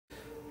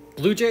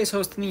Blue Jays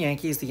hosting the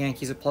Yankees. The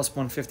Yankees are plus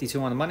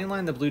 152 on the money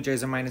line. The Blue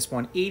Jays are minus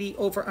 180.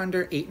 Over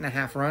under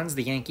 8.5 runs.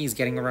 The Yankees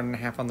getting a run and a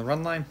half on the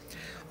run line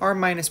are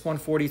minus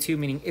 142,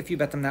 meaning if you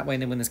bet them that way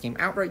and they win this game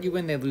outright, you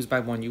win. They lose by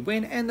 1, you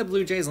win. And the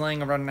Blue Jays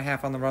laying a run and a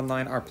half on the run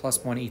line are plus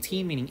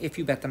 118, meaning if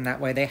you bet them that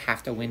way, they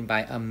have to win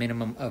by a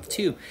minimum of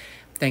 2.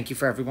 Thank you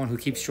for everyone who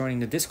keeps joining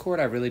the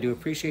Discord. I really do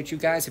appreciate you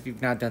guys. If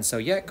you've not done so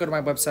yet, go to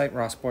my website,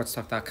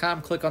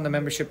 rawsportstalk.com, click on the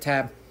membership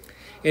tab.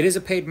 It is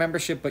a paid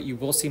membership, but you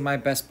will see my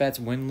best bets,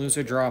 win, lose,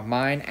 or draw,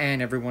 mine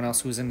and everyone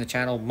else who's in the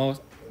channel.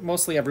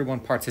 Mostly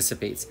everyone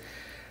participates.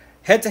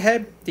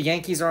 Head-to-head, the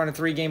Yankees are on a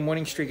 3-game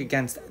winning streak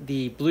against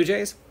the Blue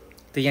Jays.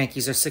 The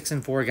Yankees are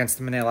 6-4 against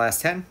them in their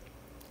last 10.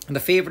 The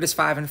favorite is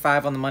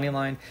 5-5 on the money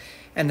line.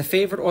 And the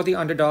favorite or the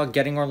underdog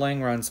getting or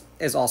laying runs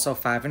is also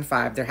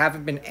 5-5. There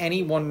haven't been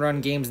any one-run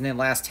games in their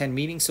last 10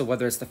 meetings, so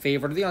whether it's the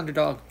favorite or the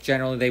underdog,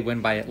 generally they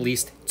win by at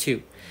least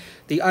 2.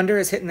 The under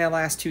is hit in their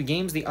last 2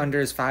 games. The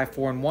under is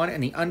 5-4-1,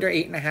 and the under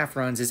 8.5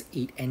 runs is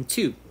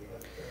 8-2.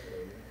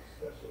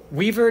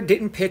 Weaver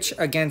didn't pitch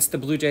against the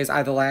Blue Jays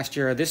either last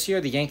year or this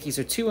year. The Yankees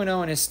are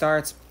 2-0 in his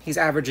starts. He's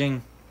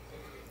averaging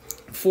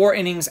 4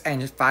 innings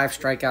and 5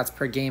 strikeouts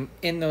per game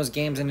in those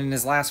games, and in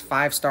his last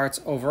 5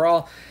 starts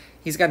overall,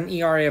 he's got an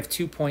ERA of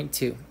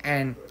 2.2,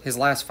 and his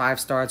last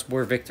 5 starts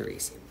were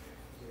victories.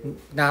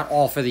 Not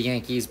all for the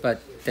Yankees,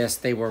 but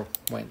they were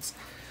wins.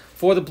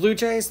 For the Blue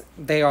Jays,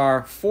 they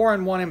are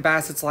 4-1 in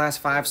Bassett's last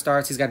 5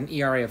 starts. He's got an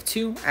ERA of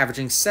 2,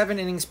 averaging 7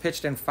 innings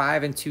pitched and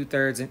 5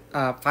 2/3,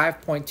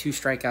 5.2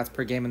 strikeouts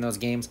per game in those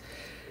games.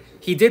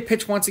 He did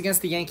pitch once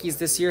against the Yankees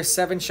this year,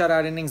 7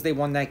 shutout innings. They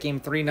won that game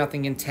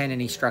 3-0 in 10,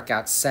 and he struck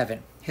out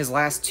 7. His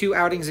last 2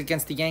 outings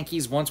against the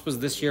Yankees, once was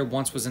this year,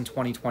 once was in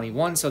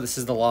 2021, so this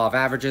is the law of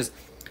averages.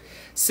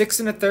 6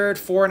 1/3,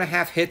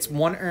 4.5 hits,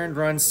 1 earned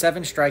run,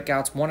 7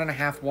 strikeouts,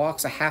 1.5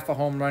 walks, a half a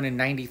home run, and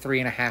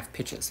 93.5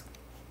 pitches.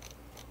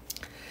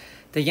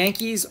 The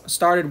Yankees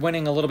started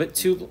winning a little bit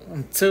too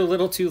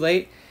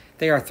late.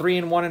 They are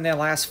 3-1 in their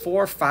last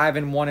 4,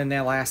 5-1 in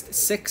their last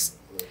 6.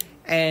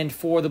 And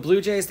for the Blue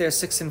Jays, they're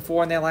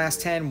 6-4 in their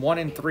last 10,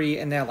 1-3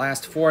 in their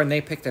last 4, and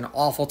they picked an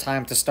awful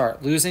time to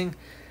start losing.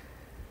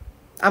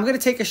 I'm going to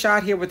take a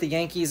shot here with the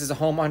Yankees as a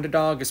home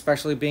underdog,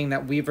 especially being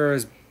that Weaver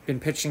has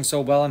been pitching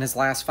so well in his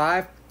last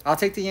 5. I'll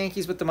take the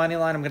Yankees with the money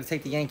line. I'm going to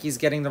take the Yankees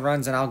getting the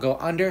runs, and I'll go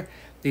under.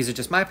 These are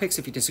just my picks.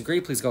 If you disagree,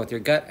 please go with your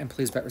gut, and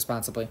please bet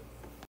responsibly.